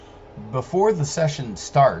Before the session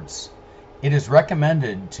starts, it is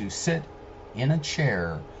recommended to sit in a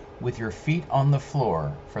chair with your feet on the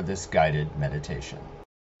floor for this guided meditation.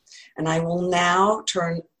 And I will now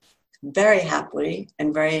turn very happily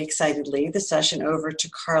and very excitedly the session over to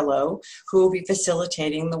Carlo, who will be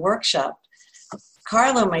facilitating the workshop.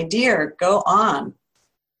 Carlo, my dear, go on.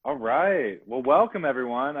 All right. Well, welcome,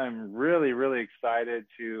 everyone. I'm really, really excited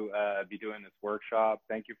to be doing this workshop.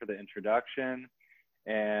 Thank you for the introduction.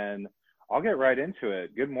 And I'll get right into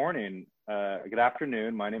it. Good morning. Good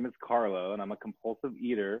afternoon. My name is Carlo, and I'm a compulsive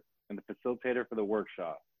eater and the facilitator for the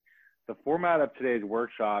workshop. The format of today's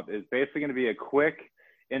workshop is basically going to be a quick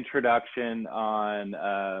introduction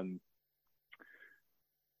on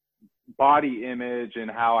body image and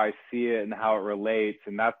how I see it and how it relates.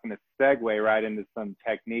 And that's going to segue right into some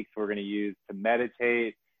techniques we're going to use to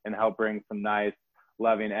meditate and help bring some nice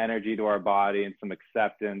loving energy to our body and some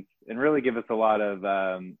acceptance, and really give us a lot of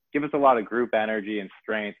group energy and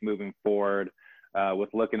strength moving forward with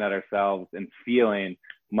looking at ourselves and feeling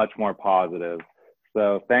much more positive.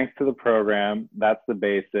 So thanks to the program. That's the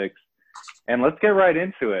basics. And let's get right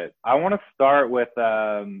into it. I want to start with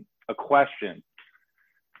a question.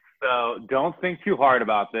 So don't think too hard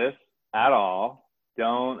about this at all.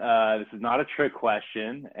 This is not a trick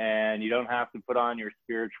question, and you don't have to put on your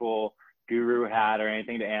spiritual guru hat or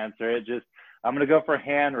anything to answer it. I'm going to go for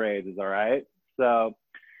hand raises, all right? So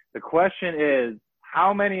the question is,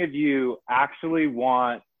 how many of you actually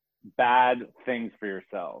want bad things for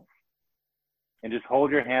yourselves? And just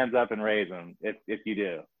hold your hands up and raise them if you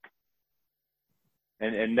do.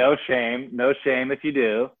 And no shame if you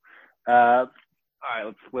do. All right,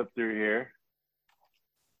 let's flip through here.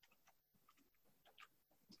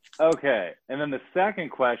 Okay, and then the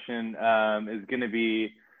second question is going to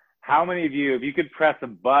be, how many of you, if you could press a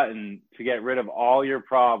button to get rid of all your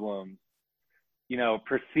problems,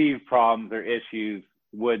 perceived problems or issues,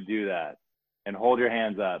 would do that? And hold your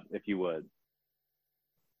hands up if you would.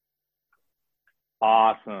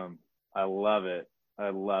 Awesome. I love it.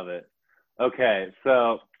 Okay,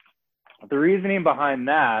 so the reasoning behind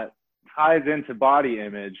that ties into body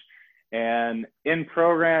image, and in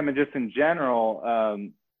program and just in general,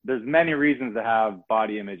 there's many reasons to have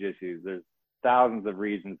body image issues. There's thousands of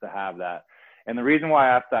reasons to have that. And the reason why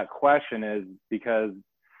I asked that question is because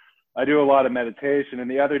I do a lot of meditation,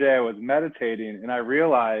 and the other day I was meditating and I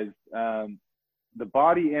realized the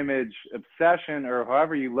body image obsession, or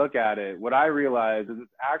however you look at it, what I realized is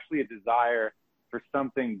it's actually a desire for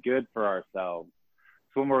something good for ourselves.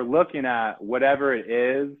 So when we're looking at whatever it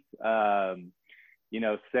is,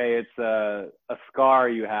 say it's a scar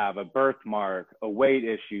you have, a birthmark, a weight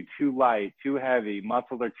issue, too light, too heavy,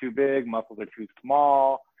 muscles are too big, muscles are too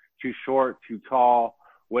small, too short, too tall,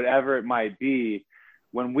 whatever it might be.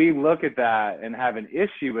 When we look at that and have an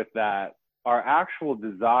issue with that, our actual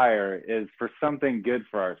desire is for something good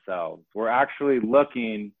for ourselves. We're actually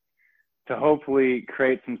looking to hopefully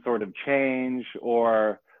create some sort of change,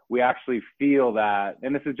 or we actually feel that,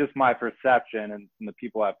 and this is just my perception and from the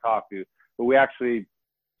people I've talked to, but we actually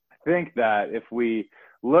think that if we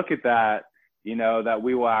look at that, that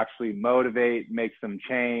we will actually motivate, make some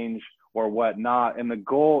change or whatnot. And the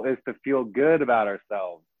goal is to feel good about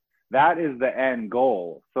ourselves. That is the end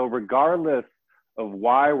goal. So regardless of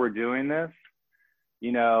why we're doing this,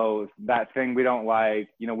 that thing we don't like,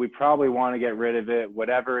 we probably want to get rid of it.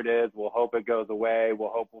 Whatever it is, we'll hope it goes away. We'll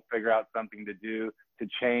hope we'll figure out something to do to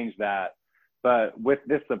change that. But with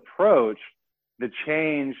this approach, the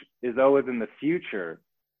change is always in the future.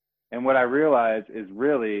 And what I realize is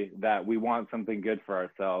really that we want something good for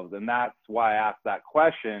ourselves. And that's why I asked that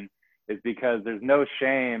question, is because there's no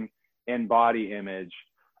shame in body image.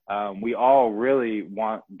 We all really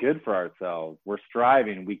want good for ourselves. We're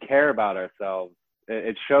striving. We care about ourselves.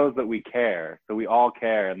 It shows that we care. So we all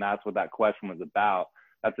care. And that's what that question was about.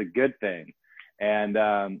 That's a good thing. And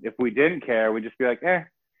if we didn't care, we'd just be like,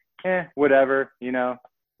 whatever,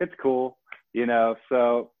 it's cool,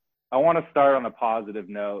 So I want to start on a positive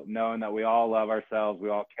note, knowing that we all love ourselves. We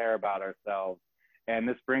all care about ourselves. And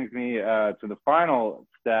this brings me to the final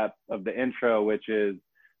step of the intro, which is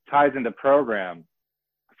ties into program.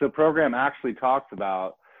 So program actually talks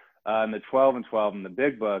about in the 12 and 12 in the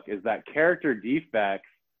big book is that character defects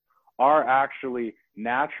are actually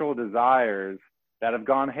natural desires that have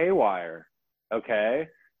gone haywire. Okay.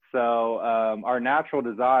 So our natural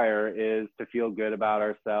desire is to feel good about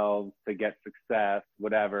ourselves, to get success,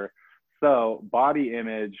 whatever. So body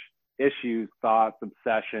image issues, thoughts,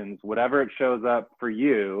 obsessions, whatever it shows up for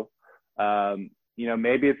you,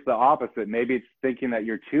 maybe it's the opposite. Maybe it's thinking that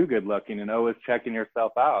you're too good looking and always checking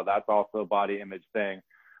yourself out. That's also a body image thing.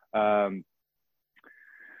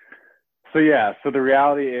 So the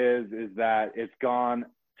reality is that it's gone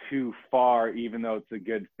too far, even though it's a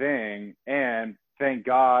good thing. And thank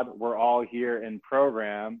God we're all here in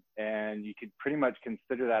program, and you could pretty much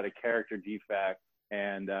consider that a character defect.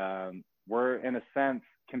 And we're, in a sense,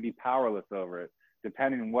 can be powerless over it,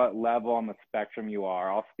 depending on what level on the spectrum you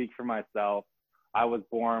are. I'll speak for myself. I was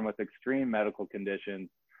born with extreme medical conditions.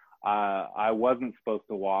 I wasn't supposed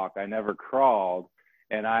to walk. I never crawled.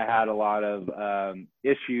 And I had a lot of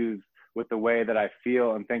issues with the way that I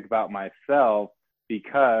feel and think about myself,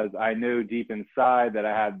 because I knew deep inside that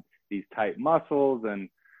I had these tight muscles, and,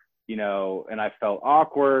 you know, and I felt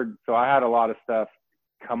awkward. So I had a lot of stuff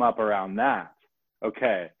come up around that.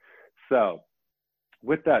 Okay. So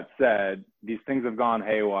with that said, these things have gone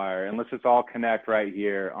haywire, and let's just all connect right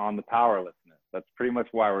here on the powerlessness. That's pretty much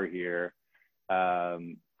why we're here,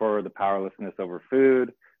 for the powerlessness over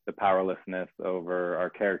food, the powerlessness over our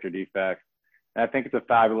character defects. And I think it's a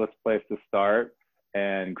fabulous place to start.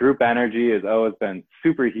 And group energy has always been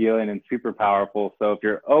super healing and super powerful. So if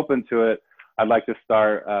you're open to it, I'd like to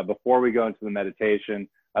start, before we go into the meditation,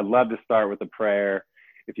 I'd love to start with a prayer,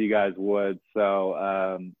 if you guys would.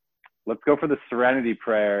 So let's go for the serenity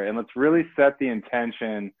prayer, and let's really set the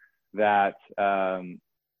intention that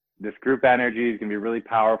this group energy is going to be really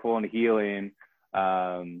powerful and healing,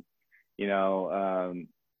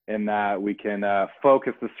 in that we can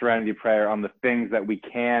focus the serenity prayer on the things that we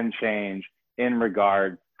can change in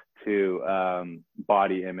regard to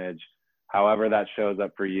body image, however that shows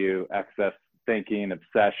up for you: excess thinking,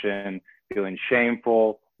 obsession, feeling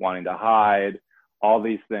shameful, wanting to hide, all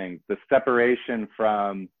these things. The separation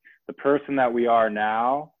from the person that we are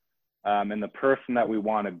now and the person that we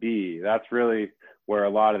want to be. That's really where a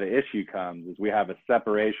lot of the issue comes, is we have a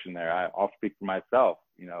separation there. I'll speak for myself,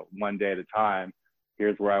 one day at a time.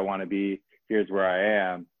 Here's where I want to be. Here's where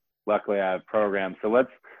I am. Luckily, I have programs. So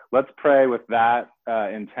let's pray with that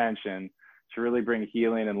intention to really bring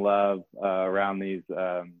healing and love around these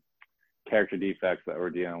character defects that we're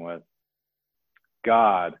dealing with.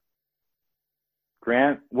 God,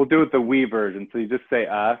 we'll do it the we version. So you just say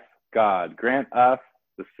us. God, grant us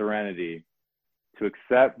the serenity to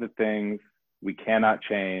accept the things we cannot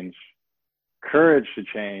change, courage to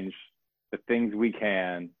change the things we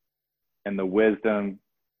can, and the wisdom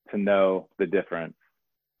to know the difference.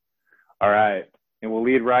 All right. And we'll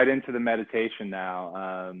lead right into the meditation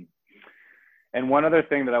now. And one other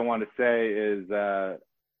thing that I want to say is,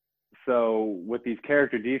 so with these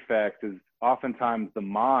character defects, is oftentimes the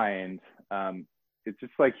mind, it's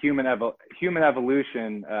just like human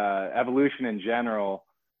evolution, evolution in general.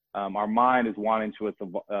 Our mind is wanting to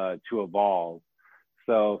evolve.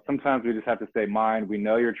 So sometimes we just have to say, mind, we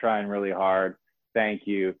know you're trying really hard. Thank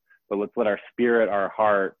you. But let's let our spirit, our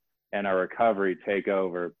heart, and our recovery take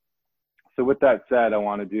over. So with that said, I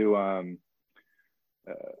want to do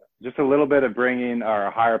just a little bit of bringing our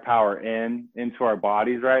higher power into our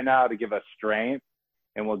bodies right now to give us strength.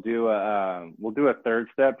 And we'll do a third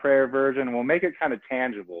step prayer version, and we'll make it kind of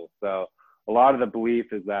tangible. So a lot of the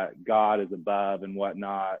belief is that God is above and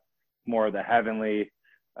whatnot, more of the heavenly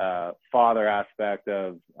father aspect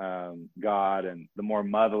of God, and the more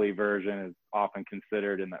motherly version is often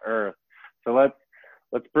considered in the earth. So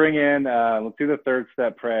let's bring in, let's do the third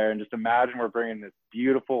step prayer, and just imagine we're bringing this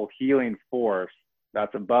beautiful healing force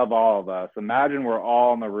that's above all of us. Imagine we're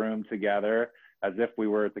all in the room together as if we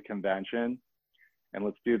were at the convention. And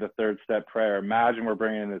let's do the third step prayer. Imagine we're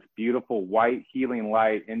bringing this beautiful white healing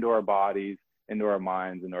light into our bodies, into our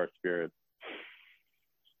minds, into our spirits.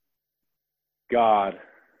 God,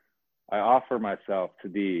 I offer myself to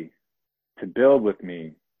thee, to build with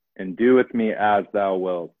me and do with me as thou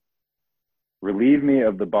wilt. Relieve me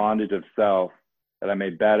of the bondage of self, that I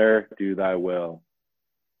may better do thy will.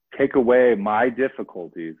 Take away my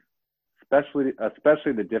difficulties, especially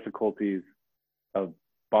the difficulties of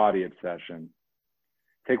body obsession.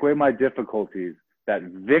 Take away my difficulties, that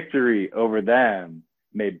victory over them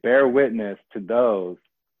may bear witness to those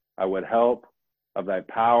I would help of thy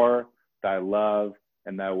power, thy love,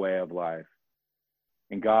 and thy way of life.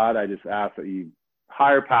 And God, I just ask that you,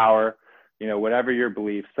 higher power, whatever your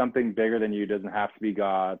belief, something bigger than you, doesn't have to be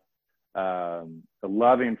God, the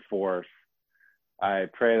loving force. I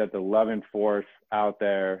pray that the loving force out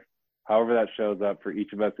there, however that shows up for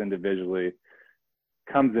each of us individually,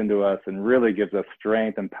 comes into us and really gives us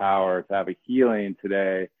strength and power to have a healing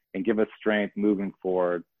today, and give us strength moving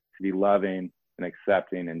forward to be loving and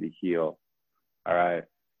accepting and to heal. All right.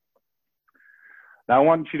 Now I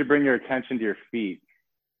want you to bring your attention to your feet.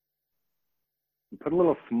 Put a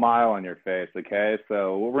little smile on your face, okay?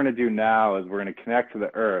 So what we're going to do now is we're going to connect to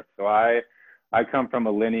the earth. So I I come from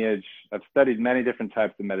a lineage, I've studied many different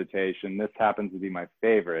types of meditation. This happens to be my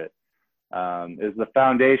favorite. Is the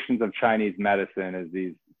foundations of Chinese medicine is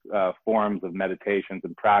these forms of meditations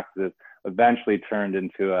and practices eventually turned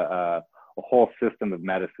into a whole system of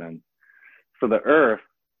medicine. So the earth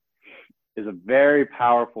is a very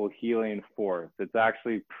powerful healing force. It's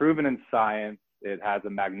actually proven in science. It has a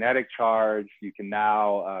magnetic charge. You can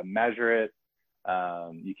now measure it.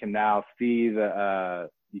 You can now see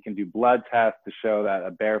you can do blood tests to show that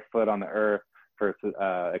a bare foot on the earth for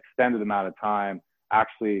an extended amount of time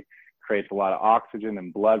actually creates a lot of oxygen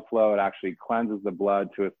and blood flow. It actually cleanses the blood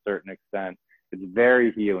to a certain extent. It's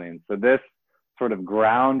very healing. So this sort of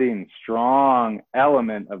grounding, strong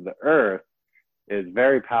element of the earth is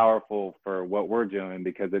very powerful for what we're doing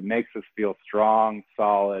because it makes us feel strong,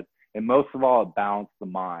 solid, and most of all, it balances the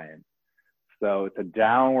mind. So it's a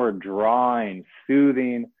downward drawing,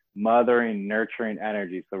 soothing, mothering, nurturing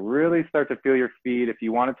energy. So really start to feel your feet. If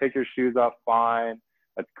you want to take your shoes off, fine.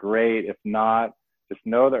 That's great. If not, just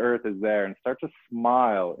know the earth is there and start to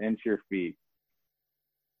smile into your feet.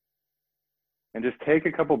 And just take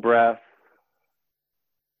a couple breaths.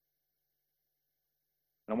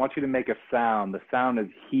 I want you to make a sound. The sound is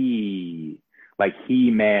he, like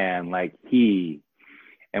He-Man, like he.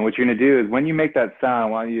 And what you're going to do is when you make that sound, I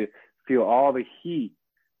want you to feel all the heat.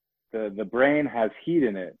 The brain has heat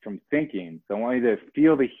in it from thinking. So I want you to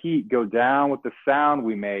feel the heat go down with the sound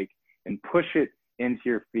we make and push it into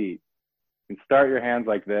your feet. And start your hands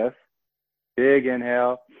like this. Big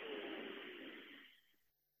inhale.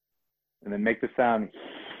 And then make the sound.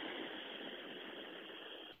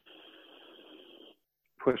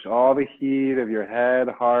 Push all the heat of your head,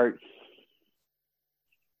 heart,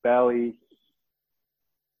 belly.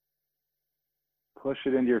 Push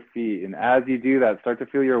it into your feet. And as you do that, start to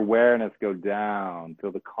feel your awareness go down.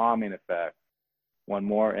 Feel the calming effect. One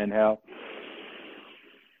more, inhale.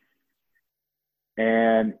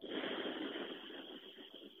 And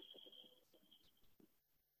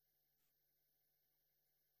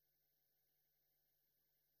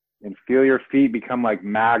feel your feet become like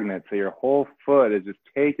magnets. So your whole foot is just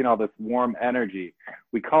taking all this warm energy.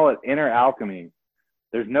 We call it inner alchemy.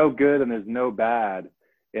 There's no good and there's no bad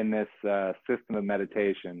in this system of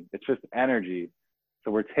meditation. It's just energy.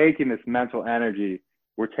 So we're taking this mental energy.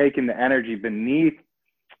 We're taking the energy beneath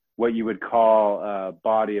what you would call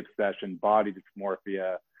body obsession, body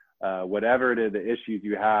dysmorphia, whatever it is, the issues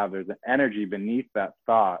you have, there's an energy beneath that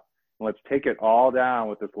thought. And let's take it all down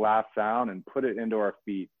with this last sound and put it into our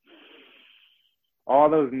feet. All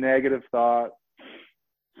those negative thoughts.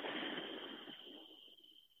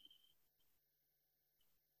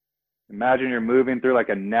 Imagine you're moving through like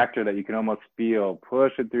a nectar that you can almost feel.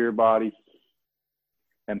 Push it through your body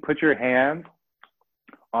and put your hands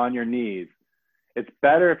on your knees. It's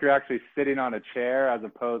better if you're actually sitting on a chair as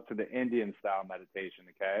opposed to the Indian style meditation,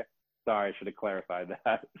 okay? Sorry, I should have clarified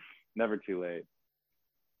that. Never too late.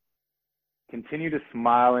 Continue to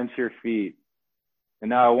smile into your feet. And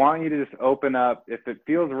now I want you to just open up. If it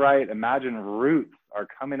feels right, imagine roots are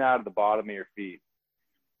coming out of the bottom of your feet.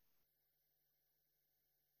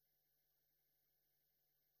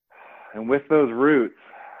 And with those roots,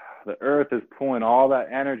 the earth is pulling all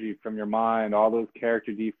that energy from your mind, all those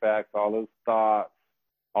character defects, all those thoughts,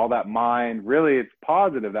 all that mind. Really, it's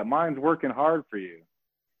positive. That mind's working hard for you.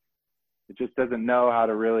 It just doesn't know how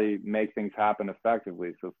to really make things happen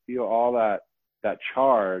effectively. So feel all that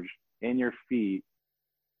charge in your feet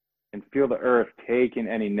and feel the earth taking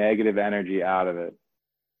any negative energy out of it.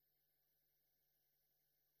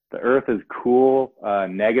 The earth is cool,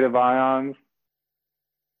 negative ions.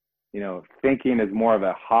 You know, thinking is more of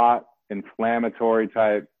a hot, inflammatory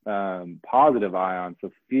type, positive ion. So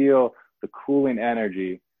feel the cooling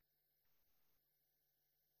energy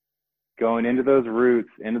going into those roots,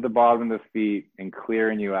 into the bottom of the feet, and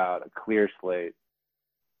clearing you out, a clear slate.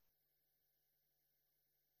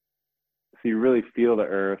 So you really feel the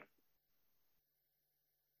earth.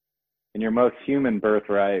 And your most human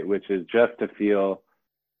birthright, which is just to feel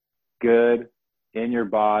good in your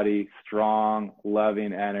body, strong,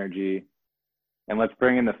 loving energy. And let's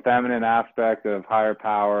bring in the feminine aspect of higher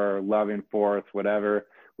power, loving force, whatever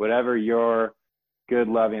your good,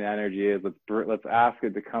 loving energy is. Let's ask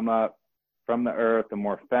it to come up from the earth, a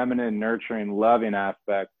more feminine, nurturing, loving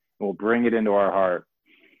aspect, and we'll bring it into our heart.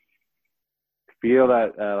 Feel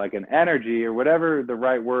that like an energy or whatever the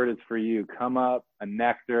right word is for you, come up, a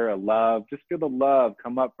nectar, a love. Just feel the love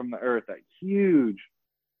come up from the earth, that huge,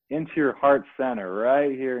 into your heart center,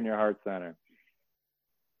 right here in your heart center.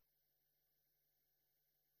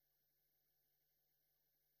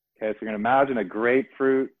 Okay, so you're going to imagine a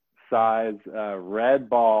grapefruit size red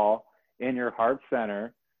ball in your heart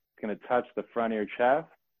center. It's going to touch the front of your chest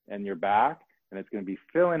and your back, and it's going to be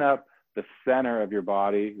filling up the center of your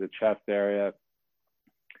body, the chest area,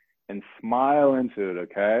 and smile into it,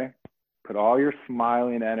 okay? Put all your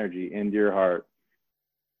smiling energy into your heart.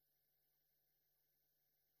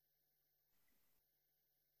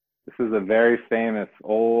 This is a very famous,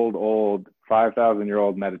 old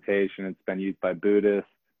 5,000-year-old meditation. It's been used by Buddhists,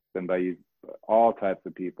 been by all types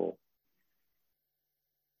of people.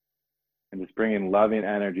 And just bringing loving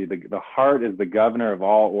energy. The heart is the governor of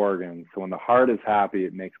all organs. So when the heart is happy,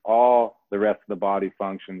 it makes all the rest of the body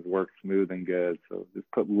functions work smooth and good. So just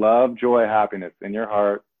put love, joy, happiness in your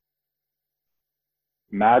heart.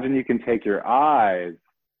 Imagine you can take your eyes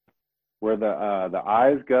where the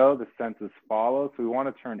eyes go, the senses follow. So we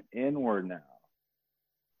want to turn inward now.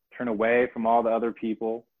 Turn away from all the other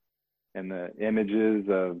people and the images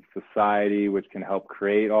of society, which can help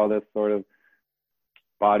create all this sort of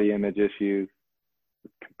body image issues.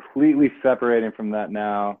 Completely separating from that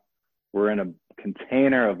now. We're in a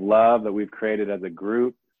container of love that we've created as a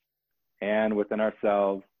group and within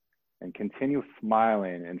ourselves, and continue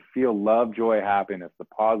smiling and feel love, joy, happiness, the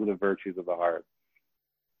positive virtues of the heart.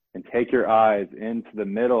 And take your eyes into the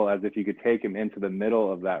middle, as if you could take them into the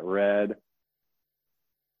middle of that red,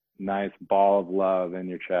 nice ball of love in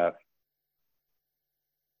your chest.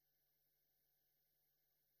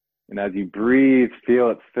 And as you breathe, feel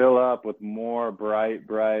it fill up with more bright,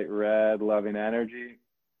 red, loving energy.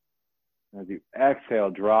 As you exhale,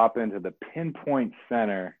 drop into the pinpoint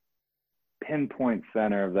center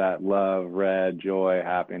of that love, red, joy,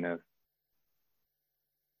 happiness.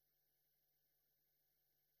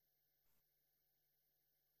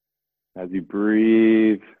 As you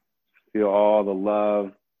breathe, feel all the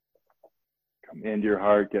love come into your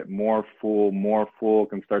heart, get more full,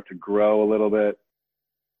 can start to grow a little bit.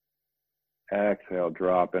 Exhale,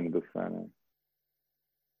 drop into the center.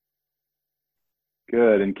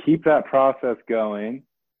 Good, and keep that process going.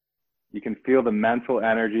 You can feel the mental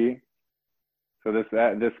energy. So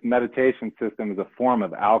this meditation system is a form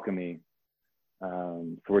of alchemy.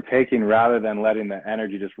 So we're taking, rather than letting the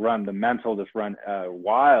energy just run, the mental just run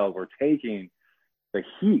wild, we're taking the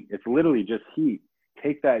heat. It's literally just heat.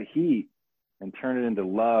 Take that heat and turn it into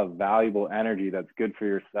love, valuable energy that's good for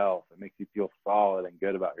yourself. It makes you feel solid and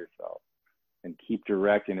good about yourself. And keep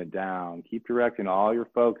directing it down. Keep directing all your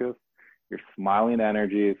focus, your smiling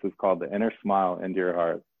energy. This is called the inner smile, into your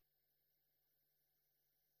heart.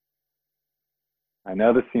 I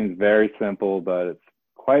know this seems very simple, but it's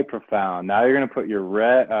quite profound. Now you're going to put your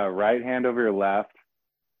right hand over your left.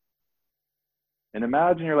 And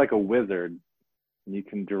imagine you're like a wizard. And you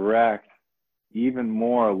can direct even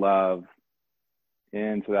more love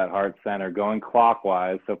into that heart center, going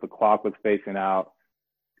clockwise. So if the clock was facing out,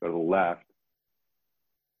 go to the left.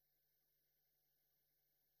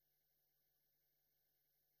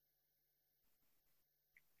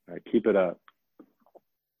 All right, keep it up.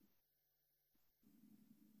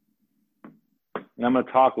 And I'm going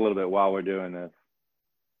to talk a little bit while we're doing this.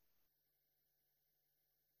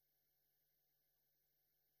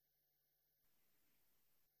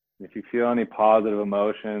 If you feel any positive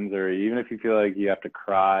emotions, or even if you feel like you have to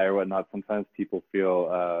cry or whatnot, sometimes people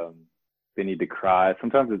feel they need to cry.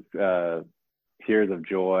 Sometimes it's tears of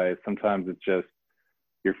joy. Sometimes it's just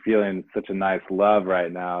you're feeling such a nice love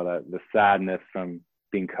right now that the sadness from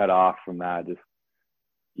being cut off from that, just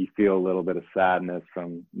you feel a little bit of sadness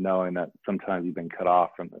from knowing that sometimes you've been cut off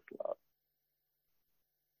from this love.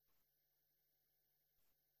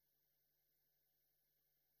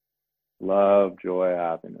 Love, joy,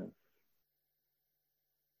 happiness.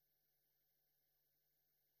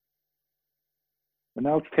 And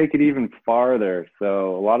now let's take it even farther.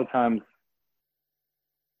 So a lot of times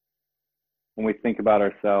when we think about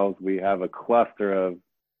ourselves, we have a cluster of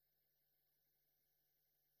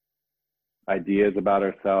ideas about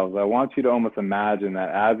ourselves. I want you to almost imagine that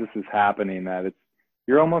as this is happening, that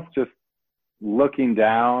you're almost just looking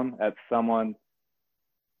down at someone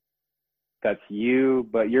that's you,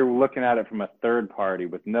 but you're looking at it from a third party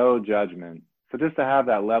with no judgment. So just to have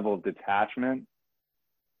that level of detachment,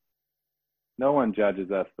 no one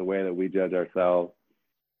judges us the way that we judge ourselves.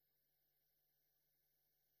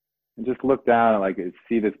 And just look down and like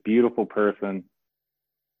see this beautiful person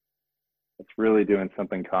that's really doing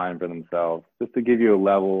something kind for themselves, just to give you a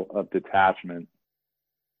level of detachment,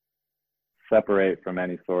 separate from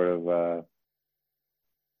any sort of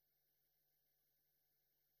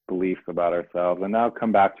beliefs about ourselves. And now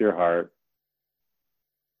come back to your heart.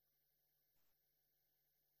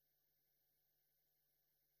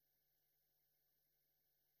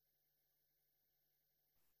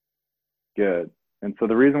 Good. And so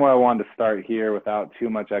the reason why I wanted to start here without too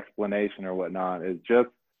much explanation or whatnot is just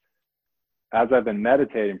as I've been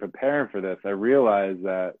meditating, preparing for this, I realized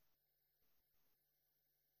that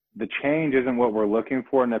the change isn't what we're looking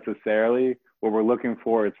for necessarily. What we're looking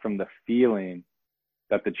for is from the feeling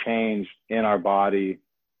that the change in our body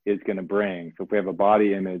is going to bring. So if we have a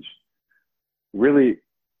body image, really,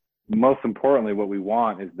 most importantly, what we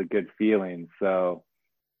want is the good feeling. So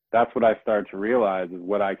that's what I started to realize is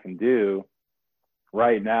what I can do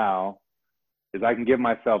right now is I can give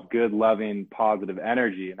myself good, loving, positive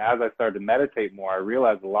energy. And as I started to meditate more, I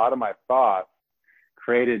realized a lot of my thoughts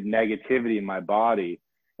created negativity in my body.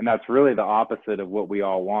 And that's really the opposite of what we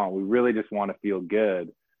all want. We really just want to feel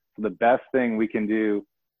good. So the best thing we can do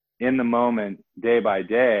in the moment, day by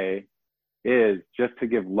day, is just to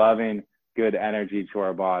give loving, good energy to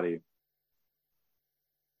our body.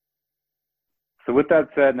 So with that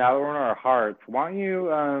said, now that we're in our hearts, why don't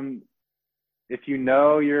you, if you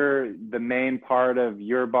know you're the main part of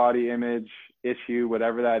your body image issue,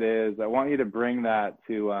 whatever that is, I want you to bring that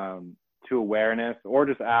to awareness, or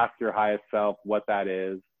just ask your highest self what that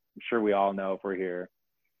is. I'm sure we all know if we're here.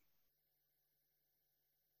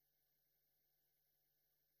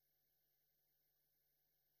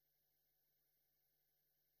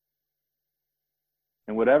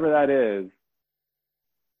 And whatever that is,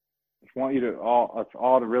 I just want you to us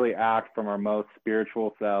all to really act from our most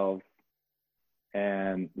spiritual selves.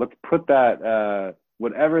 And let's put that,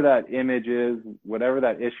 whatever that image is, whatever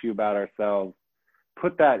that issue about ourselves,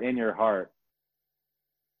 put that in your heart.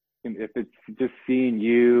 And if it's just seeing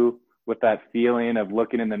you with that feeling of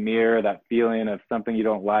looking in the mirror, that feeling of something you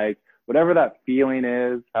don't like, whatever that feeling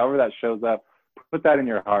is, however that shows up, put that in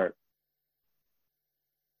your heart.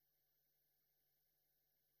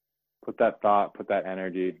 Put that thought, put that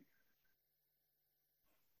energy.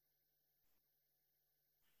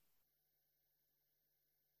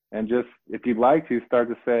 And just, if you'd like to, start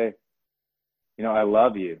to say, you know, I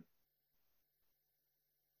love you.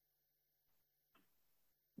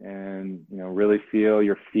 And, you know, really feel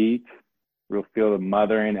your feet, really feel the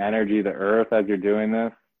mothering energy of the earth as you're doing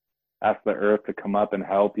this. Ask the earth to come up and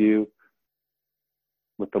help you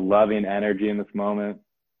with the loving energy in this moment.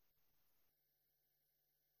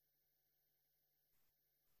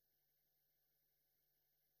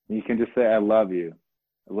 You can just say, I love you.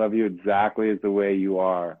 I love you exactly as the way you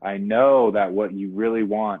are. I know that what you really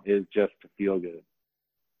want is just to feel good.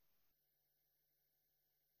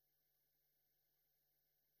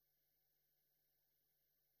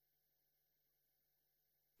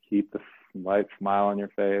 Keep the light smile on your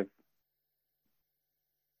face.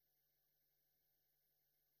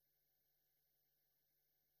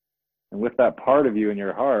 And with that part of you in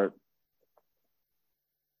your heart,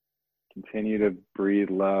 continue to breathe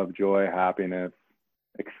love, joy, happiness,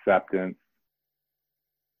 acceptance.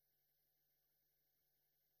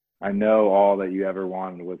 I know all that you ever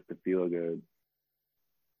wanted was to feel good.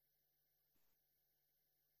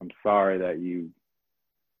 I'm sorry that you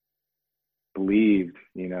believed,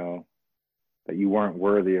 you know, that you weren't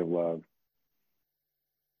worthy of love.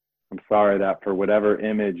 I'm sorry that for whatever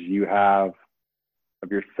image you have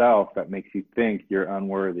of yourself that makes you think you're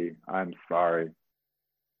unworthy, I'm sorry.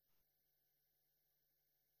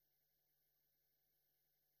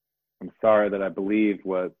 I'm sorry that I believed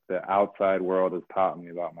what the outside world has taught me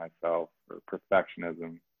about myself, or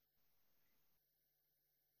perfectionism.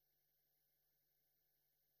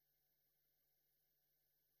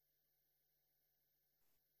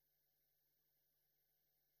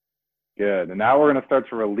 Good. And now we're going to start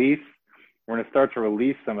to release. We're going to start to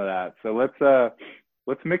release some of that. So let's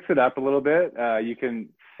mix it up a little bit. You can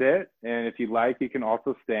sit, and if you'd like, you can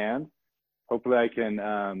also stand. Hopefully, I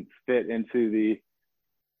can fit into the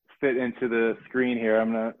screen here.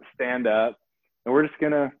 I'm going to stand up, and we're just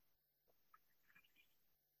going to,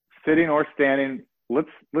 sitting or standing, let's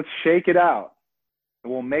shake it out.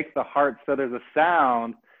 And we'll make the heart so there's a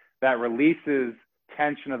sound that releases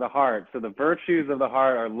tension of the heart. So the virtues of the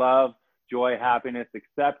heart are love, joy, happiness,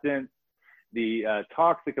 acceptance. The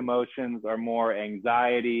toxic emotions are more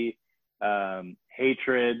anxiety,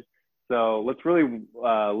 hatred. So let's really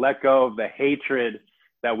let go of the hatred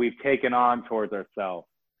that we've taken on towards ourselves.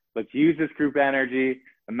 Let's use this group energy.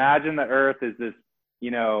 Imagine the earth is this,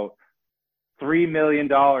 you know, $3 million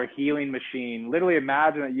healing machine. Literally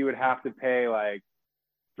imagine that you would have to pay like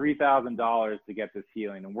 $3,000 to get this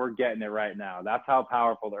healing, and we're getting it right now. That's how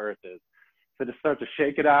powerful the earth is. So to start to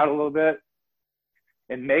shake it out a little bit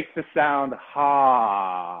and make the sound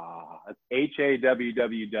ha. It's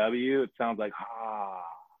H-A-W-W-W. It sounds like ha.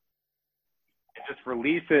 And just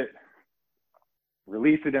release it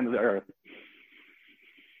into the earth.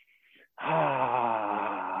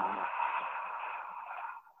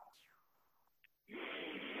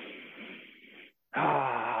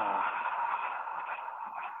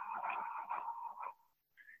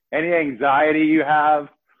 Any anxiety you have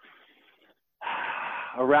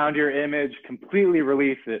around your image, completely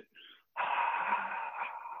release it.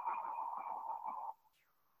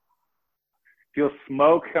 Feel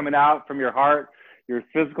smoke coming out from your heart, your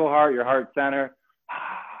physical heart, your heart center.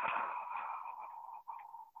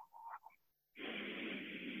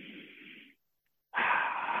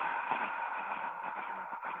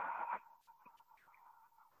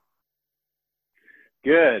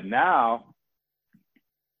 Good. Now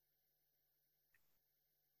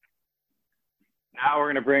we're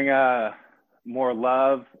going to bring more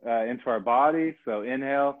love into our body. So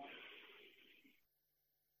inhale.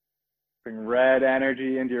 Bring red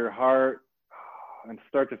energy into your heart and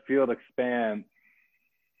start to feel it expand.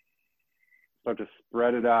 Start to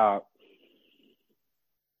spread it out.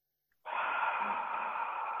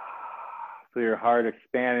 So your heart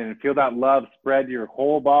expanding, and feel that love spread to your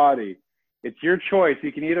whole body. It's your choice.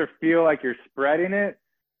 You can either feel like you're spreading it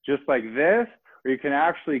just like this, or you can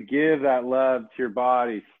actually give that love to your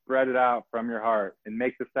body, spread it out from your heart, and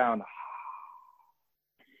make the sound.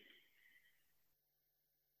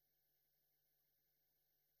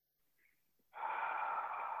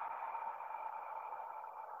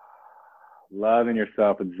 Loving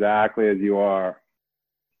yourself exactly as you are.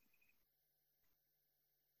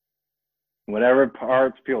 Whatever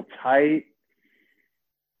parts feel tight,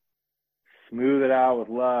 smooth it out with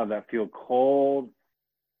love that feel cold.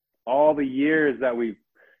 All the years that we've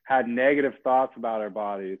had negative thoughts about our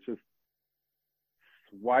body, it's just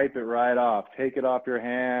wipe it right off. Take it off your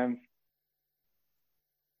hands.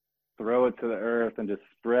 Throw it to the earth and just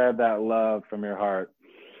spread that love from your heart.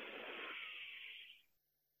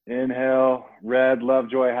 Inhale, red, love,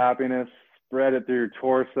 joy, happiness. Spread it through your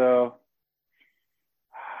torso.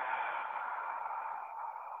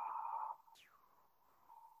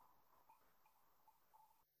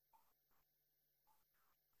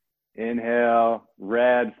 Inhale,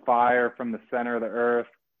 red, fire from the center of the earth.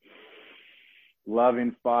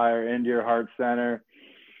 Loving fire into your heart center.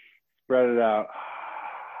 Spread it out.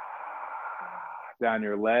 Down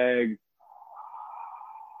your legs.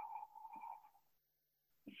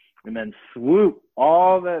 And then swoop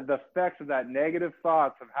all the effects of that negative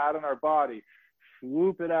thoughts have had on our body.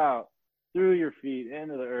 Swoop it out through your feet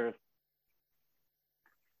into the earth.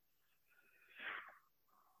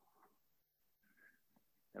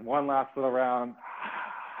 And one last little round.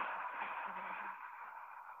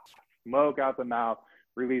 Smoke out the mouth,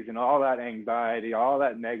 releasing all that anxiety, all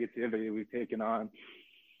that negativity we've taken on,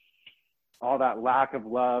 all that lack of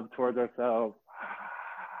love towards ourselves.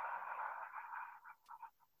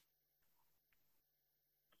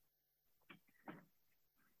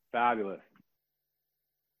 Fabulous.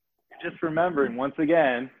 Just remembering once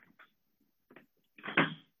again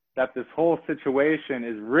that this whole situation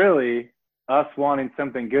is really us wanting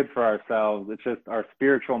something good for ourselves. It's just our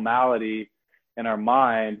spiritual malady and our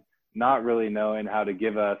mind not really knowing how to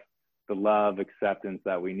give us the love, acceptance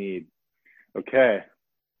that we need. Okay.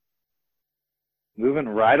 Moving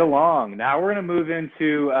right along. Now we're going to move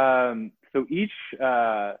into, so each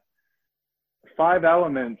 5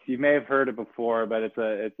 elements, you may have heard it before, but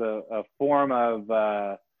it's a form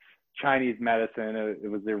of Chinese medicine. It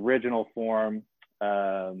was the original form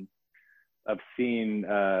of seeing,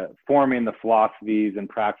 forming the philosophies and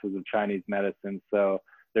practices of Chinese medicine. So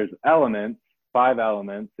there's elements, 5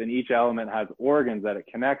 elements, and each element has organs that it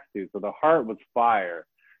connects to. So the heart was fire,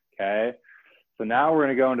 okay? So now we're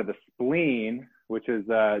going to go into the spleen, which is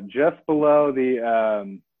just below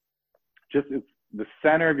the, it's the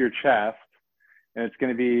center of your chest. And it's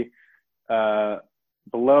going to be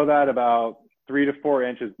below that about 3 to 4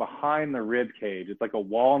 inches behind the rib cage. It's like a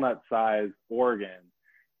walnut-sized organ.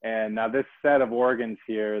 And now this set of organs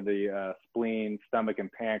here, the spleen, stomach,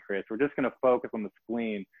 and pancreas, we're just going to focus on the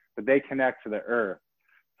spleen, but they connect to the earth.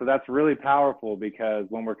 So that's really powerful because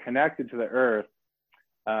when we're connected to the earth,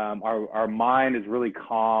 our mind is really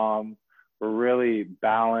calm. We're really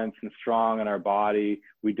balanced and strong in our body.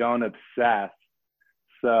 We don't obsess.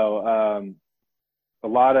 So a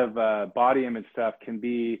lot of body image stuff can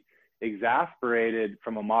be exasperated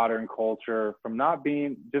from a modern culture, from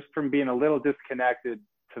being a little disconnected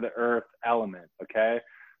to the earth element, okay?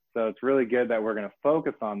 So it's really good that we're going to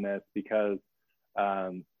focus on this because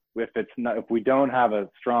if we don't have a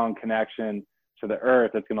strong connection to the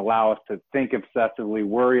earth, it's going to allow us to think obsessively,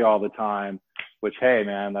 worry all the time, which, hey,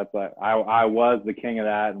 man, that's like, I was the king of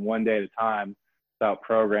that, and one day at a time, without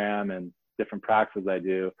program and different practices I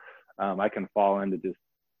do, I can fall into just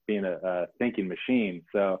being a thinking machine.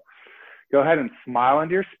 So go ahead and smile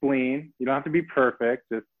into your spleen. You don't have to be perfect.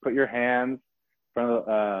 Just put your hands in front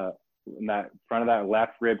of that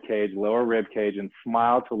left rib cage, lower rib cage, and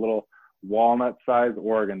smile to a little walnut-sized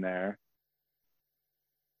organ there.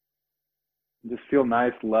 Just feel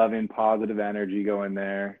nice, loving, positive energy going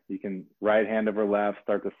there. You can right hand over left,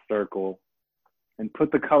 start to circle, and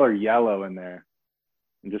put the color yellow in there.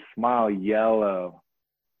 And just smile yellow.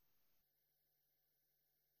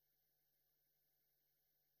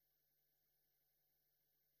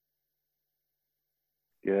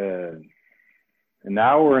 Good. And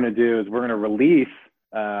now what we're going to do is we're going to release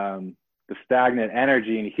the stagnant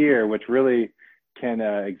energy in here, which really can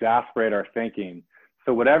exacerbate our thinking.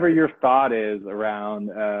 So whatever your thought is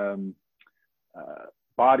around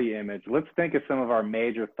body image, let's think of some of our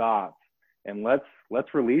major thoughts, and let's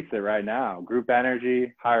release it right now. Group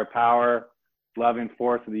energy, higher power, loving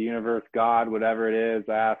force of the universe, God, whatever it is,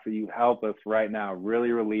 I ask that you help us right now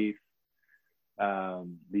really release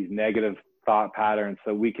these negative thought patterns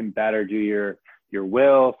so we can better do your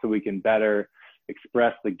will, so we can better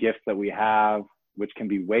express the gifts that we have, which can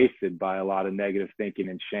be wasted by a lot of negative thinking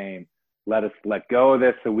and shame. Let us let go of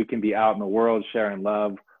this so we can be out in the world sharing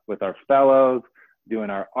love with our fellows,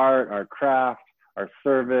 doing our art, our craft, our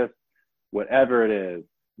service, whatever it is.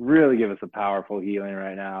 Really give us a powerful healing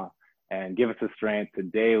right now and give us the strength to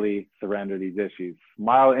daily surrender these issues.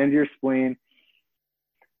 Smile into your spleen.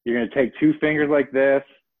 You're going to take 2 fingers like this,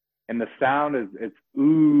 and the sound is, it's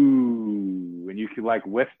ooh, and you can like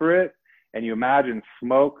whisper it, and you imagine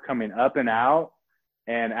smoke coming up and out.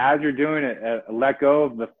 And as you're doing it, let go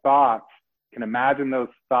of the thoughts. You can imagine those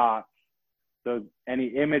thoughts, any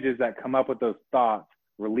images that come up with those thoughts,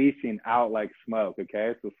 releasing out like smoke,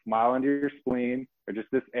 okay? So smile into your spleen, or just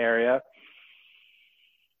this area.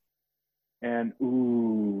 And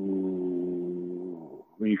ooh,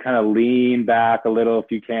 when you kind of lean back a little if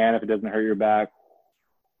you can, if it doesn't hurt your back,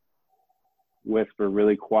 whisper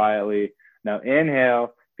really quietly. Now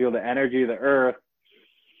inhale, feel the energy of the earth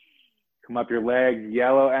come up your legs,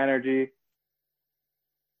 yellow energy,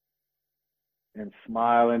 and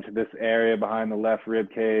smile into this area behind the left rib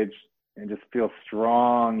cage, and just feel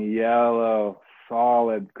strong, yellow,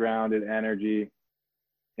 solid, grounded energy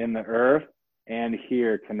in the earth and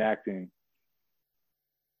here connecting.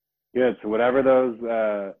 Good. So whatever those,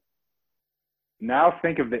 now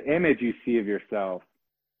think of the image you see of yourself.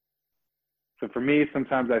 So for me,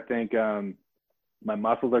 sometimes I think my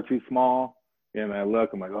muscles are too small. You know, and I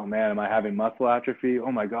look, I'm like, oh man, am I having muscle atrophy? Oh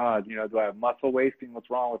my God, you know, do I have muscle wasting? What's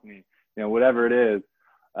wrong with me? You know, whatever it is,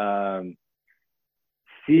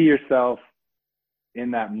 see yourself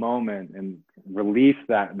in that moment and release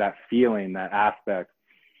that feeling, that aspect.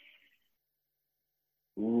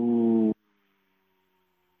 Ooh,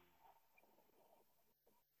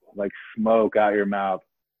 like smoke out your mouth.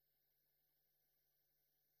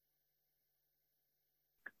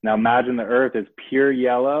 Now imagine the earth is pure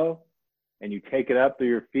yellow, and you take it up through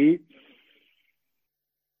your feet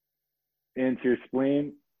into your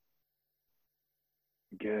spleen.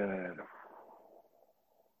 Good.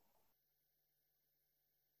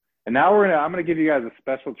 And now I'm going to give you guys a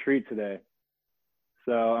special treat today.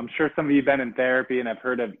 So I'm sure some of you have been in therapy and have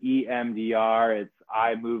heard of EMDR. It's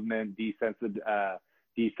eye movement desensitization,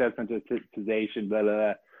 blah, blah,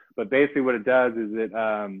 blah. But basically what it does is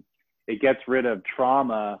it gets rid of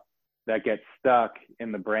trauma that gets stuck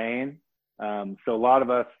in the brain. So a lot of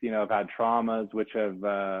us, you know, have had traumas which have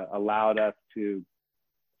allowed us to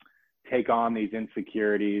take on these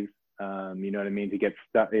insecurities, you know what I mean, to get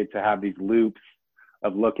stuck, to have these loops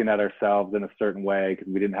of looking at ourselves in a certain way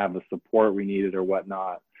because we didn't have the support we needed or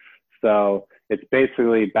whatnot. So it's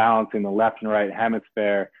basically balancing the left and right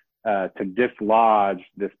hemisphere to dislodge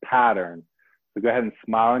this pattern. So go ahead and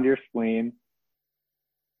smile into your spleen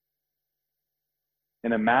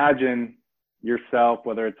and imagine yourself,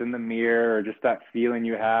 whether it's in the mirror or just that feeling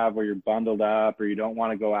you have where you're bundled up or you don't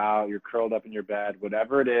want to go out, you're curled up in your bed,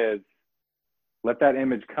 whatever it is, let that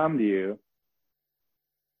image come to you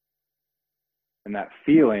and that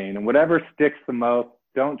feeling, and whatever sticks the most,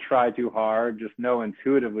 don't try too hard. Just know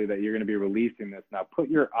intuitively that you're going to be releasing this. Now put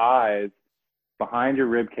your eyes behind your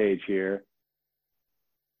rib cage here,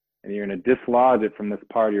 and you're going to dislodge it from this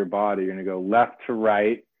part of your body. You're going to go left to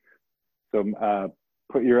right. So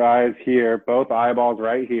put your eyes here, both eyeballs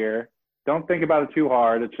right here. Don't think about it too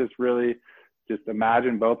hard. It's just really, just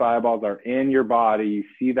imagine both eyeballs are in your body. You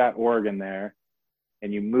see that organ there,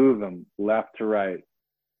 and you move them left to right.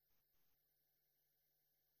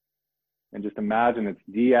 And just imagine it's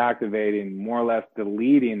deactivating, more or less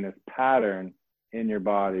deleting this pattern in your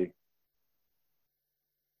body.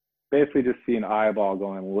 basically just see an eyeball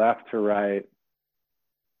going left to right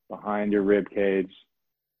behind your rib cage.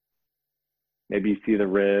 Maybe you see the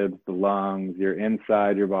ribs, the lungs, you're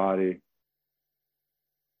inside your body.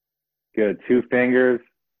 Good. 2 fingers.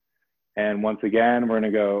 And once again, we're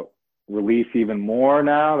going to go release even more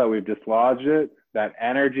now that we've dislodged it. That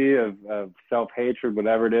energy of self-hatred,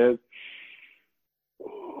 whatever it is.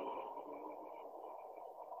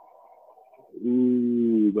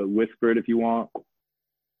 Ooh, but whisper it if you want.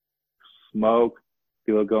 Smoke.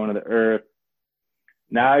 Feel it go into the earth.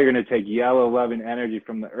 Now you're going to take yellow loving energy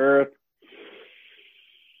from the earth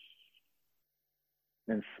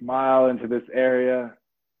and smile into this area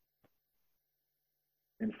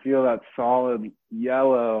and feel that solid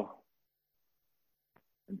yellow.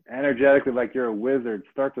 And energetically, like you're a wizard,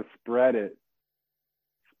 start to spread it.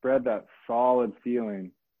 Spread that solid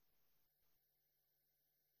feeling.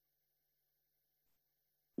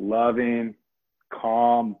 Loving,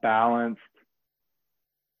 calm, balanced,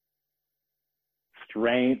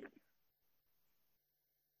 strength,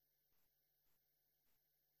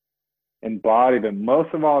 embodiment.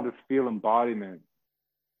 Most of all, just feel embodiment.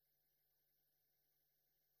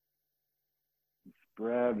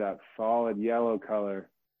 Spread that solid yellow color,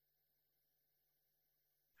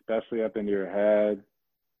 especially up into your head.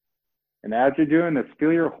 And as you're doing this,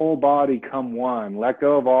 feel your whole body come one. Let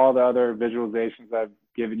go of all the other visualizations I've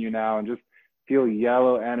given you now and just feel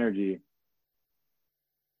yellow energy,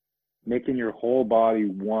 making your whole body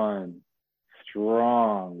one,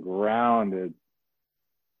 strong, grounded,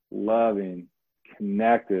 loving,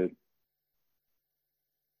 connected,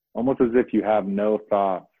 almost as if you have no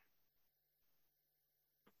thoughts.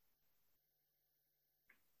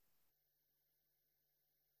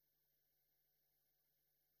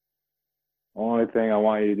 Only thing I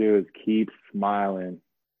want you to do is keep smiling.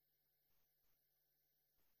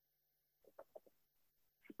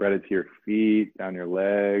 Spread it to your feet, down your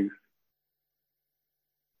legs.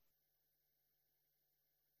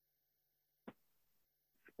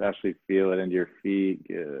 Especially feel it into your feet.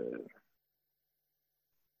 Good.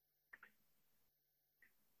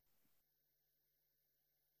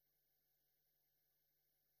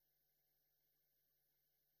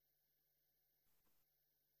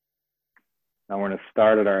 Now we're going to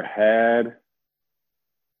start at our head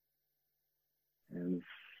and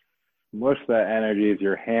smush that energy as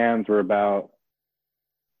your hands were about,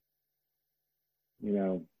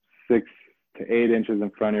 6 to 8 inches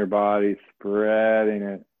in front of your body, spreading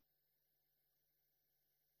it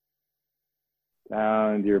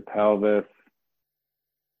down into your pelvis,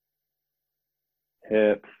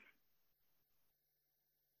 hips.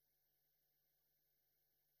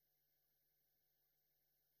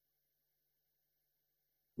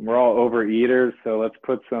 We're all overeaters, so let's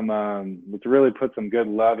really put some good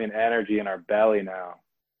loving energy in our belly now.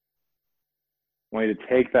 I want you to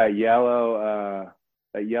take that yellow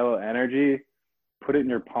energy, put it in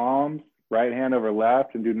your palms, right hand over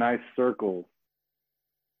left, and do nice circles,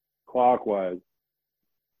 clockwise.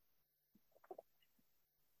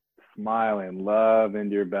 Smiling, love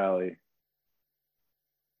into your belly.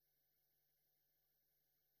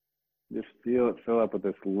 Just feel it fill up with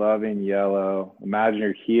this loving yellow. Imagine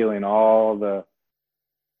you're healing all the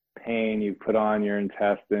pain you put on your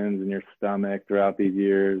intestines and your stomach throughout these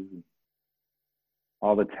years.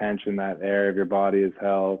 All the tension that area of your body has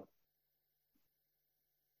held.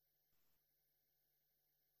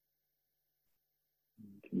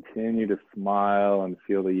 Continue to smile and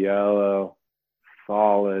feel the yellow,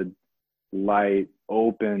 solid, light,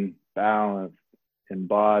 open, balanced,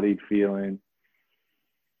 embodied feeling.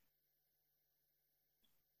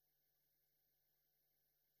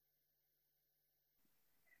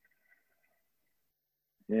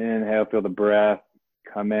 Inhale, feel the breath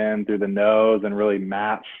come in through the nose and really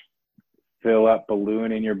match, fill up,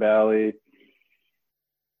 balloon in your belly.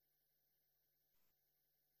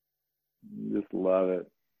 Just love it.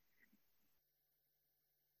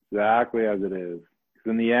 Exactly as it is.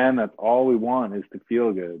 Because in the end, that's all we want is to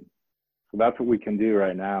feel good. So that's what we can do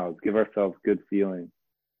right now is give ourselves good feeling.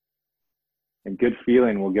 And good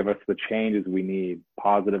feeling will give us the changes we need.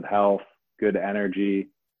 Positive health, good energy,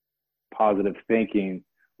 positive thinking,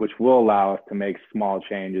 which will allow us to make small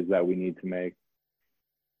changes that we need to make.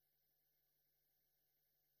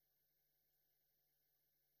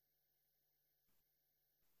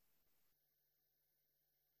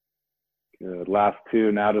 Good. Last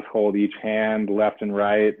 2. Now just hold each hand left and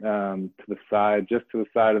right to the side, just to the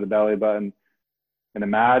side of the belly button. And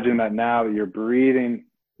imagine that now that you're breathing,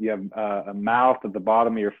 you have a mouth at the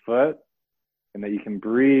bottom of your foot, and that you can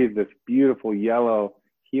breathe this beautiful yellow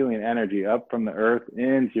healing energy up from the earth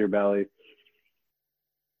into your belly.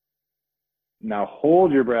 Now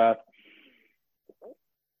hold your breath.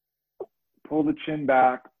 Pull the chin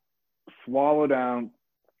back, swallow down,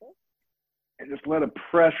 and just let a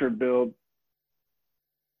pressure build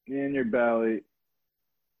in your belly.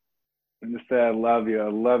 And just say, I love you. I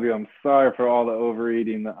love you. I'm sorry for all the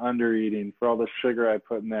overeating, the undereating, for all the sugar I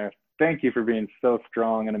put in there. Thank you for being so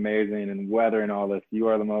strong and amazing and weathering all this. You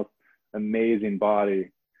are the most amazing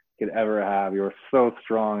body you could ever have. You are so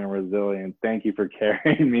strong and resilient. Thank you for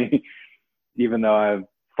carrying me, even though I've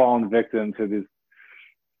fallen victim to these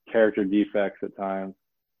character defects at times.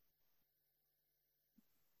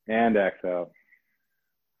 And exhale.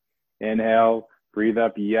 Inhale, breathe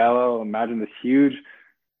up yellow. Imagine this huge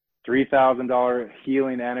 $3,000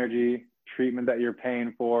 healing energy treatment that you're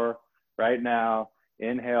paying for right now.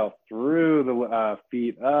 Inhale through the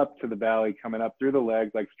feet up to the belly, coming up through the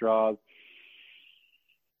legs like straws.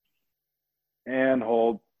 And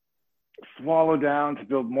hold. Swallow down to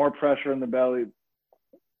build more pressure in the belly.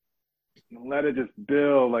 Let it just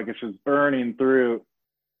build like it's just burning through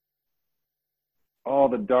all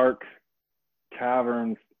the dark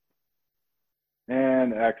caverns.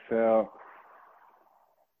 And exhale.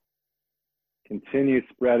 Continue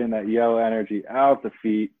spreading that yellow energy out the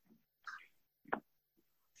feet.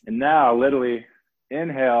 And now, literally,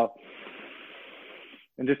 inhale.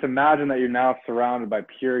 And just imagine that you're now surrounded by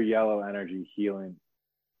pure yellow energy healing.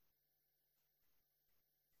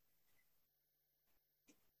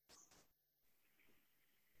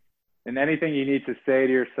 And anything you need to say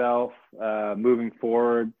to yourself moving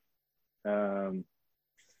forward, go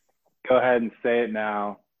ahead and say it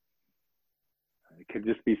now. It could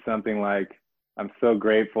just be something like, I'm so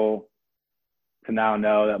grateful to now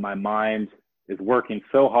know that my mind is working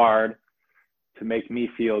so hard to make me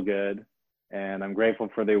feel good. And I'm grateful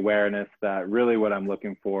for the awareness that really what I'm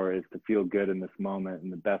looking for is to feel good in this moment.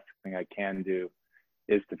 And the best thing I can do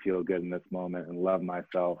is to feel good in this moment and love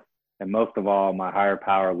myself. And most of all, my higher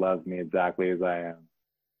power loves me exactly as I am.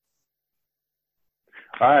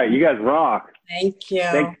 All right, you guys rock. Thank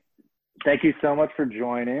you. Thank you so much for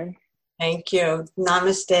joining. Thank you.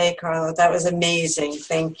 Namaste, Carlo. That was amazing.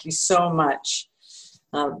 Thank you so much.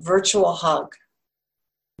 Virtual hug.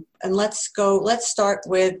 And let's start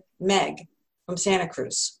with Meg from Santa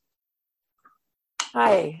Cruz.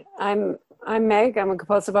 Hi, I'm Meg. I'm a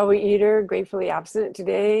compulsive overeater, gratefully abstinent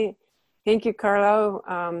today. Thank you,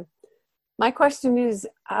 Carlo. My question is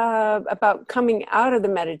about coming out of the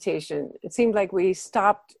meditation. It seemed like we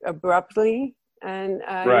stopped abruptly, and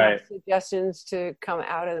you have suggestions to come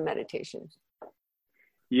out of the meditation.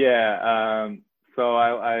 Yeah. So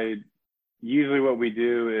I usually what we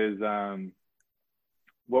do is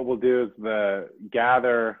we'll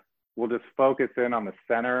just focus in on the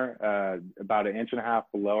center, about 1.5 inches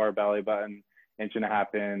below our belly button, 1.5 inches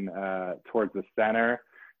in towards the center.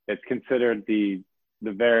 It's considered the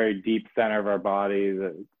very deep center of our body,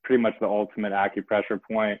 pretty much the ultimate acupressure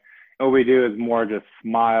point. And what we do is more just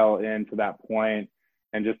smile into that point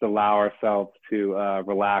and just allow ourselves to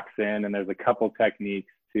relax in. And there's a couple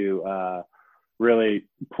techniques to really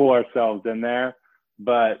pull ourselves in there.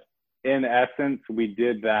 But in essence, we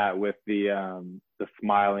did that with the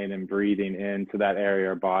smiling and breathing into that area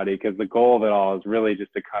of our body, because the goal of it all is really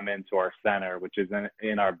just to come into our center, which is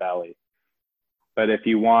in our belly. But if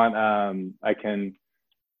you want,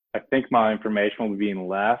 I think my information will be being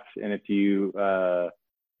left. And if you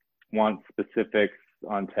want specifics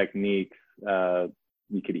on techniques,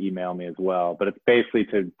 you could email me as well. But it's basically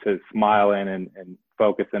to smile in and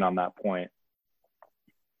focus in on that point.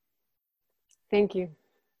 Thank you.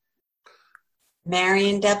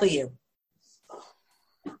 Marion W.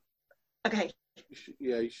 Okay.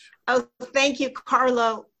 Yeah. Oh, thank you,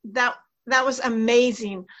 Carlo. That was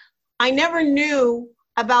amazing. I never knew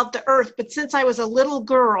about the earth, but since I was a little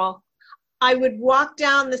girl, I would walk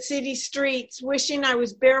down the city streets wishing I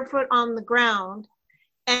was barefoot on the ground.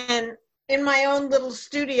 And in my own little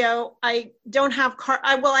studio, I don't have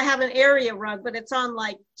I have an area rug, but it's on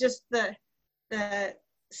like just the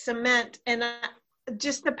cement, and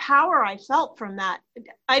just the power I felt from that.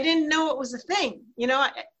 I didn't know it was a thing,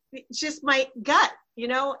 it's just my gut,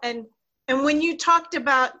 and when you talked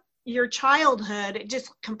about your childhood, it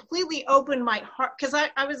just completely opened my heart, because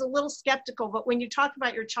I was a little skeptical, but when you talked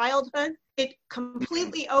about your childhood, it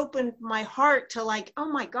completely opened my heart to like, oh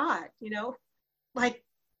my God, like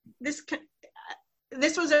this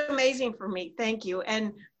was amazing for me. Thank you.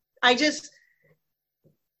 And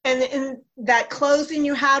and in that closing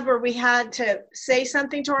you had where we had to say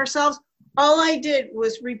something to ourselves, all I did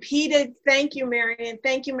was repeated, thank you, Marion,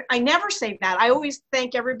 thank you. I never say that. I always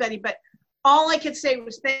thank everybody, but all I could say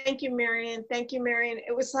was, thank you, Marion, thank you, Marion.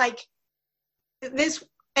 It was like this,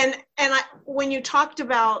 when you talked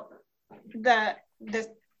about the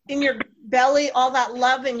in your belly, all that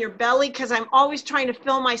love in your belly, because I'm always trying to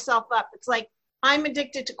fill myself up. It's like I'm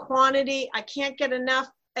addicted to quantity. I can't get enough.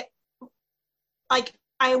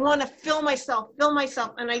 I want to fill myself.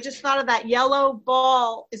 And I just thought of that yellow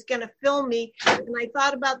ball is going to fill me. And I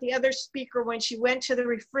thought about the other speaker when she went to the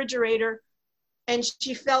refrigerator and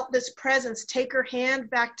she felt this presence take her hand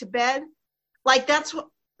back to bed. Like that's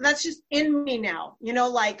just in me now,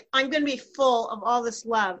 like I'm going to be full of all this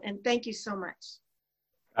love. And thank you so much.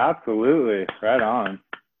 Absolutely. Right on.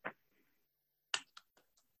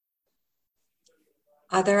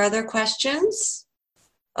 Are there other questions?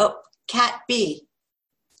 Oh, Cat B.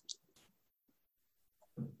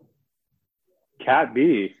 Cat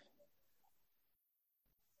B.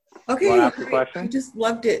 Okay, Want to ask a question? I just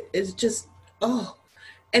loved it. It's just, oh.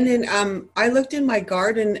 And then I looked in my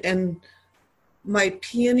garden and my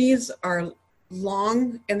peonies are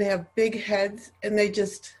long and they have big heads and they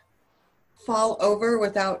just fall over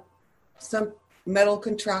without some metal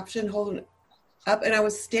contraption holding up. And I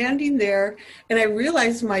was standing there and I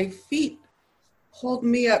realized my feet hold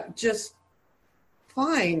me up just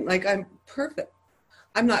fine. Like I'm perfect.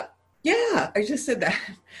 I'm not, yeah, I just said that.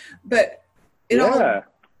 But it all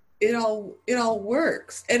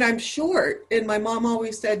works. And I'm short. And my mom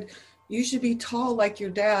always said, you should be tall like your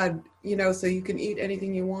dad, so you can eat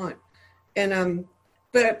anything you want. And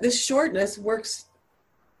but this shortness works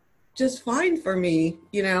just fine for me,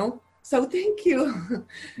 So thank you.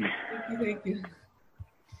 Thank you.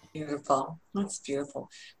 Beautiful. That's beautiful.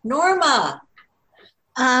 Norma.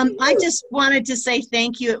 I just wanted to say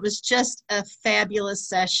thank you. It was just a fabulous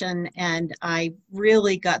session, and I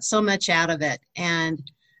really got so much out of it. And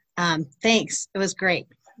thanks. It was great.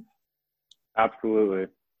 Absolutely.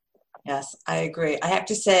 Yes, I agree. I have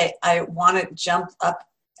to say, I want to jump up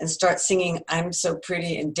and start singing I'm So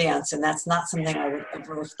Pretty and dance, and that's not something I would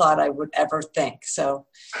ever have thought I would ever think. So,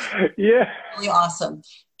 yeah. Really awesome.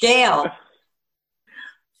 Gail.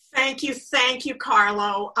 Thank you,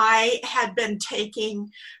 Carlo. I had been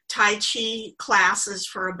taking Tai Chi classes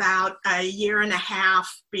for about a year and a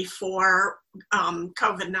half before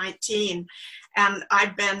COVID-19, and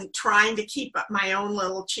I've been trying to keep up my own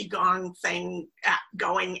little Qigong thing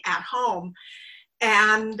going at home.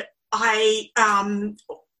 And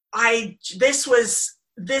this was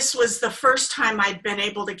the first time I'd been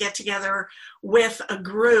able to get together with a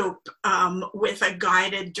group, with a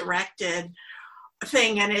guided, directed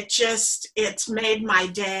thing, and it's made my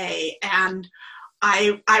day. And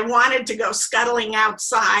I wanted to go scuttling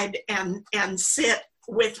outside and sit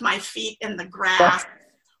with my feet in the grass,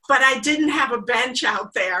 but I didn't have a bench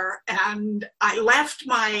out there, and I left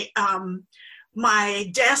my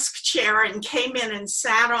my desk chair and came in and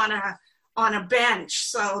sat on a bench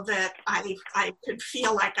so that I could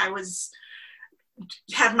feel like I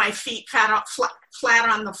had my feet flat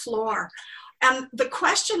on the floor. And the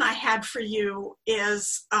question I had for you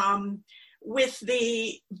is, with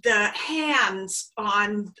the hands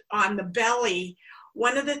on the belly,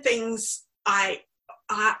 one of the things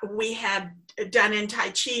we had done in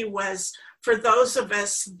Tai Chi was, for those of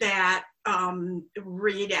us that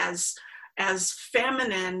read as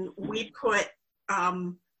feminine, we put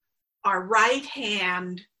our right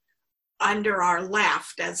hand under our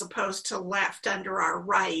left as opposed to left under our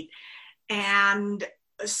right. And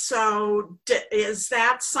so is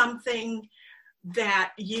that something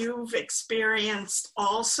that you've experienced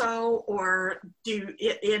also, or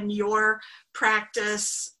in your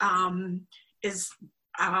practice, is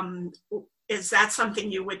that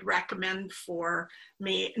something you would recommend for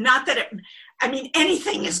me? Not that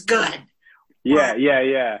anything is good. Yeah.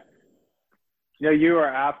 No, you are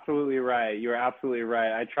absolutely right.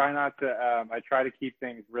 I try not to, I try to keep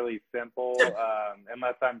things really simple,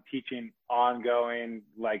 unless I'm teaching ongoing,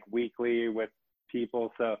 like weekly with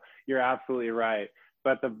people. So you're absolutely right.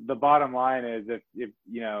 But the bottom line is, if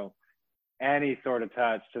any sort of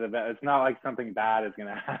touch to the belly, it's not like something bad is going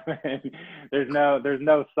to happen. There's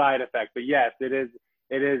no side effect. But yes, it is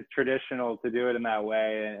traditional to do it in that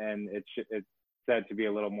way, and it's said to be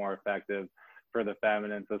a little more effective for the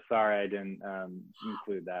feminine. So sorry I didn't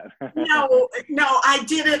include that. No, I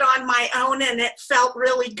did it on my own, and it felt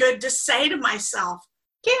really good to say to myself,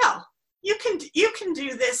 Gail, you can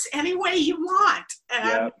do this any way you want.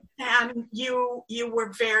 And you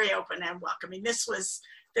were very open and welcoming. This was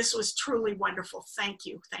truly wonderful. Thank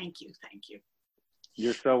you.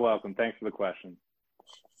 You're so welcome. Thanks for the question.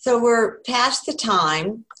 So we're past the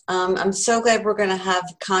time. I'm so glad we're going to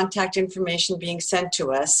have contact information being sent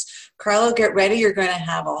to us. Carlo, get ready. You're going to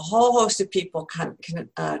have a whole host of people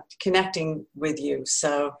connecting with you.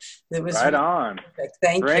 So it was right on. Perfect.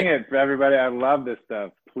 Thank Bring you. it for everybody. I love this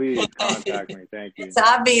stuff. Please contact me. Thank you. It's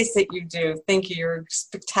obvious that you do. Thank you. You're a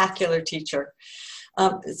spectacular teacher.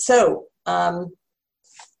 You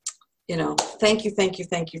know, thank you. Thank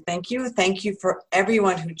you for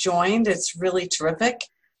everyone who joined. It's really terrific.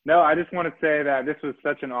 No, I just want to say that this was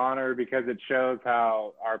such an honor because it shows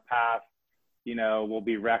how our past, you know, will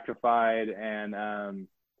be rectified and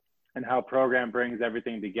how program brings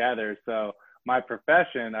everything together. So my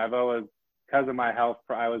profession, I've always, because of my health,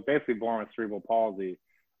 I was basically born with cerebral palsy,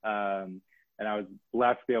 and I was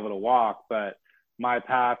blessed to be able to walk. But my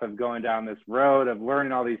path of going down this road of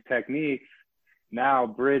learning all these techniques now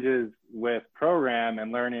bridges with program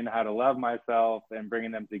and learning how to love myself and bringing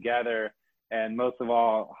them together. And most of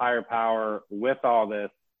all, higher power with all this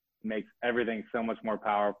makes everything so much more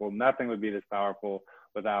powerful. Nothing would be this powerful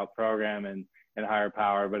without program and higher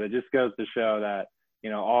power. But it just goes to show that, you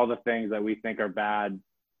know, all the things that we think are bad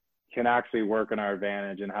can actually work in our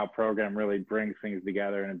advantage, and how program really brings things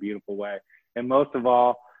together in a beautiful way. And most of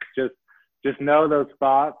all, just know those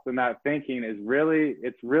thoughts and that thinking is really,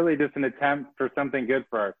 it's really just an attempt for something good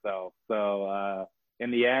for ourselves. So in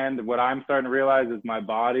the end, what I'm starting to realize is my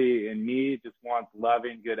body and me just wants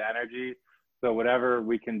loving, good energy. So whatever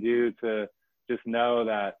we can do to just know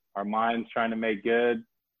that our mind's trying to make good,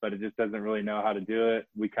 but it just doesn't really know how to do it,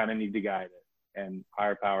 we kind of need to guide it. And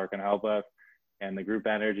higher power can help us. And the group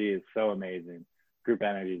energy is so amazing. Group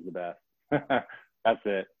energy is the best. That's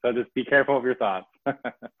it. So just be careful of your thoughts.